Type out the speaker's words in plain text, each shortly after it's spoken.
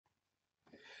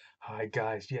Hi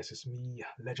guys, yes, it's me,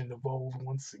 Legend of Old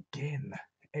once again.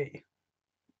 Hey,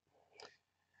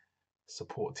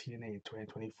 support TNA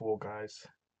 2024, guys.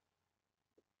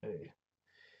 Hey,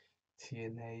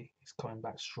 TNA is coming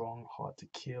back strong, hard to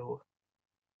kill.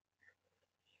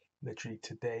 Literally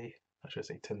today, I should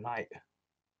say tonight,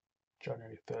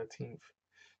 January 13th,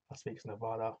 Las Vegas,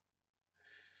 Nevada, on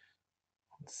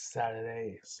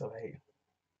Saturday. So hey,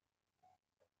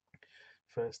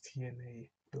 first TNA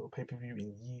build pay-per-view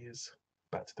in years.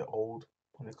 Back to the old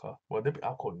moniker. Well,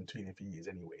 I've called them TNA for years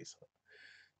anyway, so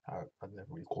I've never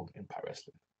really called them Impact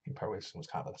Wrestling. Impact Wrestling was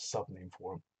kind of a sub name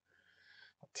for them.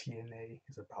 TNA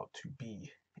is about to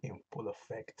be in full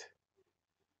effect,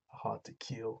 hard to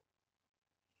kill,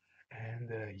 and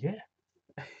yeah,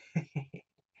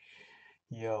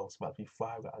 yo, it's about to be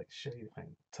five. Got Alex Shea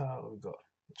playing Tyler. We got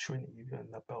Trinity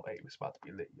and the belt. Hey, it's about to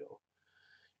be lit, yo.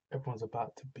 Everyone's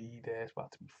about to be there. It's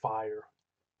about to be fire.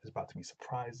 There's about to be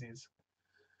surprises.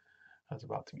 There's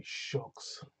about to be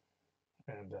shocks,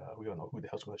 and we don't know who the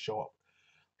hell's gonna show up.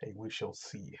 Hey, we shall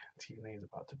see. TNA is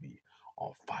about to be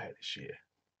on fire this year.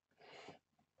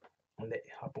 And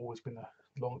I've always been a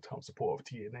long-term supporter of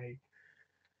TNA.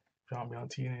 Found me on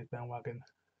TNA's bandwagon.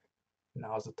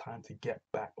 Now's the time to get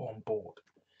back on board.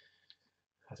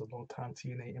 As a long-time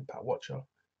TNA Impact watcher,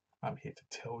 I'm here to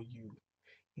tell you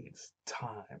it's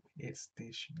time. It's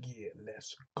this year.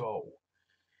 Let's go.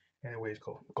 Anyways,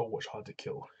 go watch Hard to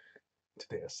Kill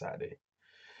today, is Saturday,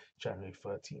 January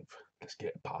 13th. Let's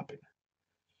get popping.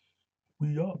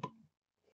 We up.